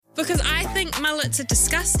Because I think mullets are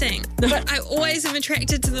disgusting, but I always am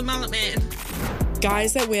attracted to the mullet man.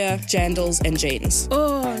 Guys that wear jandals and jeans.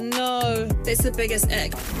 Oh no, that's the biggest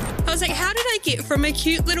ick. I was like, how did I get from a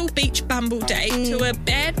cute little beach bumble date to a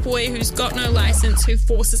bad boy who's got no license who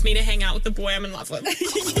forces me to hang out with the boy I'm in love with?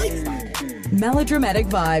 Melodramatic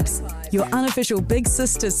Vibes, your unofficial big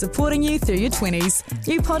sister supporting you through your 20s.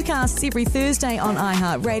 New podcasts every Thursday on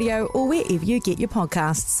iHeartRadio or wherever you get your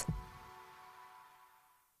podcasts.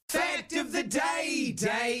 Fact of the day.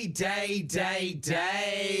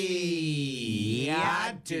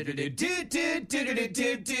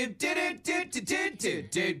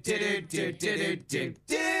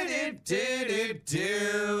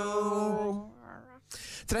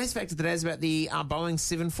 Today's fact of the day is about the Boeing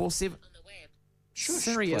 747.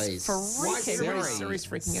 Siri is freaking Siri's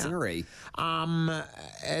freaking out. Siri.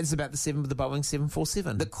 It's about the Boeing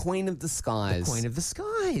 747. The Queen of the Skies. The Queen of the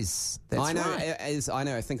Skies. That's I know.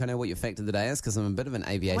 right. I think I know what your fact of the day is because I'm a bit of an Oh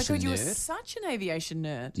my aviation God, you were nerd. such an aviation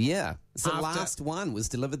nerd. Yeah. So the After- last one was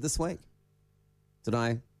delivered this week. Did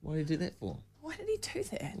I? What did you do that for? Why did he do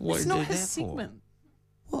that? What It's did you not do his that for? segment.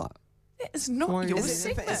 What? That is not Why your is it-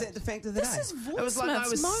 segment. Is that the fact of the This day? is It was like I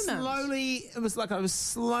was moment. slowly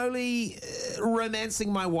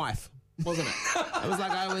romancing my wife, wasn't it? It was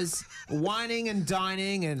like I was whining and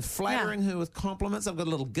dining and flattering her with compliments. I've got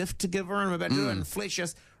a little gift to give her, and I'm about to do it, and Fletch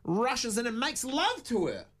just rushes in and makes love to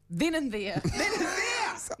her. Then and there.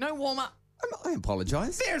 No warm up. I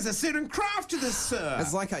apologise. There's a certain craft to this, sir.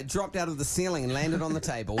 It's like I dropped out of the ceiling and landed on the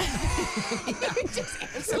table.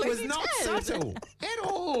 It was not subtle at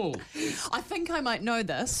all. I think I might know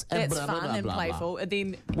this. And That's blah, blah, fun blah, and blah, playful. And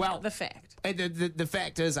then the fact. The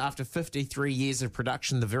fact is, after 53 years of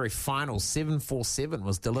production, the very final 747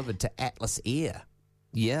 was delivered to Atlas Air.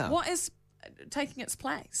 Yeah. What is taking its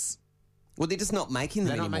place? Well, they're just not making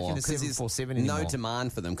them They're not anymore making the because there's 747 no anymore.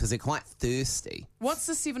 demand for them because they're quite thirsty. What's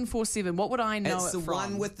the 747? What would I know It's it the from?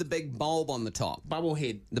 one with the big bulb on the top.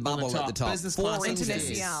 Bubblehead. The bubble on at the top. Business Four class engines.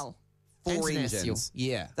 International. Four International. engines.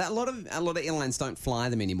 Yeah. A lot of airlines don't fly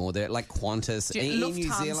them anymore. They're like Qantas, Air New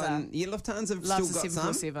Lufthansa Zealand. Yeah, Lufthansa have loves still the got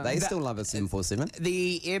some. 747. They still love a 747.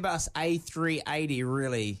 The Airbus A380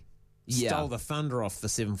 really stole the thunder off the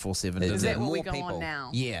 747. Is didn't Is it? that what we More go on people. now?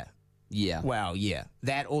 Yeah. Yeah, Well, yeah.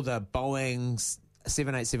 That or the Boeing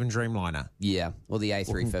 787 Dreamliner. yeah. Or the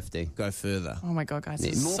A350. Go further. Oh my God, guys, Yeah,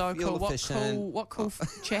 this is more so fuel cool. efficient. What cool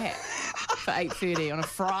chat for 8:30 on a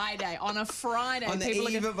Friday. On a Friday, On the people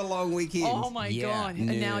eve are of a long weekend. oh my Yeah, God!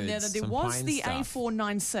 And now there some was plain the stuff.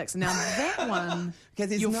 A496. Now that one, Okay,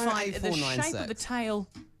 there's you'll no find the shape A496. of the tail.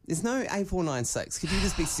 There's no A496. Could you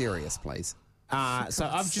just be serious, please? So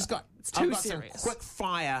I've just got, too I've got serious. some quick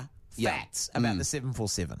fire Yeah. facts about the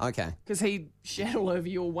 747. Okay. Because he shat all over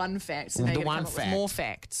your one fact, so now The you're one going to come up with fact. more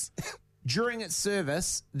facts. During its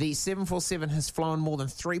service, the 747 has flown more than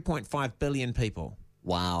 3.5 billion people.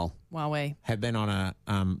 Wow. Wowee. Have been on a,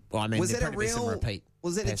 Was there it a probably some real? repeat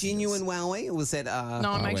Was it a passengers. genuine Wowie, or was that?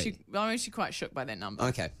 No, I'm wait. actually quite shook by that number.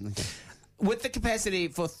 Okay. Okay. With the capacity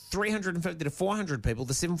for 350 to 400 people,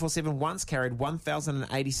 the 747 once carried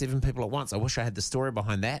 1,087 people at once. I wish I had the story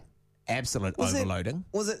behind that. Absolute overloading.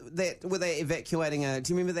 Was it that? Were they evacuating a?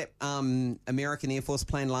 Do you remember that American Air Force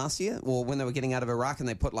plane last year, or when they were getting out of Iraq and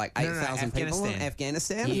they put like No, 8,000 people in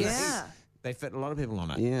Afghanistan? Yeah. They fit a lot of people on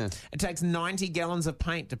it. Yeah. It takes 90 gallons of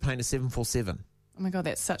paint to paint a 747. Oh my God,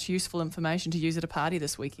 that's such useful information to use at a party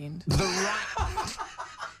this weekend.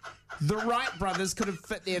 The Wright brothers could have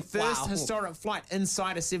fit their first Wow. historic flight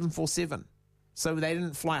inside a 747. So they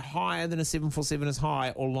didn't fly higher than a 747 is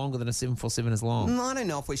high or longer than a 747 is long. I don't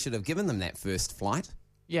know if we should have given them that first flight.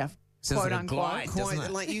 Yeah. Sounds Quote like a unquote. glide. Doesn't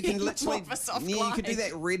it? Like you can literally, More of a soft you could do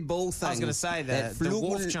glide. that Red Bull thing. I was going to say the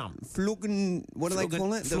wharf jump. Flogen, what do they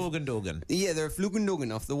call it? Flogendorgan. Yeah, they're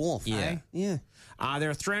Flogendorgan off the wharf. Yeah. eh? Yeah. There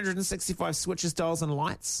are 365 switches, dials, and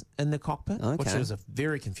lights in the cockpit, which Okay. is a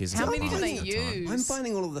very confusing. How many do surprise they at the time. use? I'm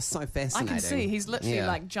finding all of this so I fascinating. can see he's literally Yeah.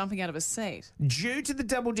 like jumping out of his seat. Due to the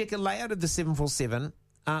double-decker layout of the 747,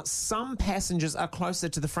 some passengers are closer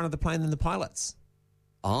to the front of the plane than the pilots.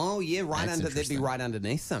 Oh, yeah, right That's under, they'd be interesting. right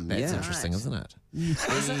underneath them. That's yeah. interesting, isn't it?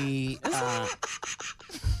 The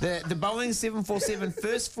Boeing 747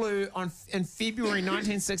 first flew in February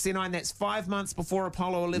 1969. That's 5 months before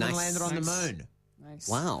Apollo 11 Nice. landed on the moon. Nice.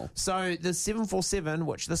 Wow. So the 747,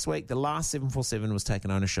 which this week the last 747 was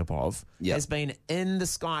taken ownership of, Yep. has been in the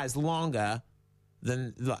skies longer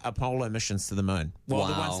than the Apollo missions to the moon. Well,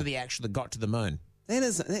 the Wow. ones that actually got to the moon.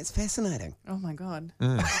 That's fascinating. Oh my God.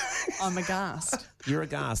 Mm. I'm aghast. You're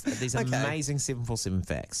aghast at these amazing 747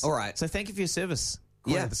 facts. All right. So thank you for your service,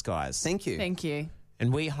 Queen Yeah. of the Skies. Thank you. Thank you.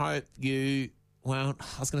 And we hope you, well,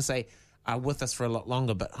 I was going to say, are with us for a lot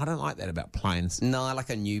longer, but I don't like that about planes. No, I like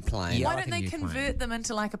a new plane. Yeah. Why like don't a they new convert plane. them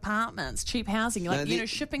into like apartments, cheap housing, like, No,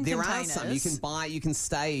 shipping there containers? are some. You can buy, you can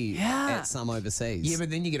stay at some overseas. Yeah, but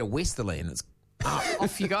then you get a westerly and it's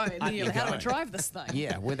Off you go. And then you're like, how do I go. drive this thing?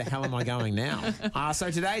 yeah, where the hell am I going now? So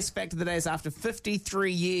today's fact of the day is after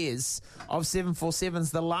 53 years of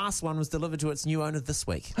 747s, the last one was delivered to its new owner this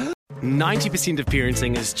week. 90% of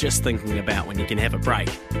parenting is just thinking about when you can have a break.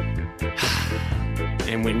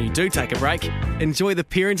 And when you do take a break, enjoy the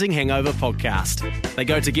Parenting Hangover podcast. They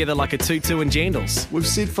go together like a tutu and jandals. We've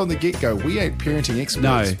said from the get-go, we ain't parenting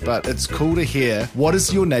experts, but it's cool to hear, what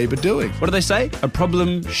is your neighbour doing? What do they say? A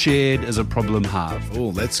problem shared is a problem halved.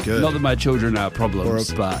 Oh, that's good. Not that my children are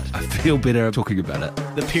problems, but I feel better talking about it.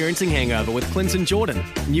 The Parenting Hangover with Clinton Jordan.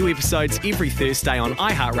 New episodes every Thursday on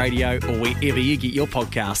iHeartRadio or wherever you get your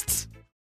podcasts.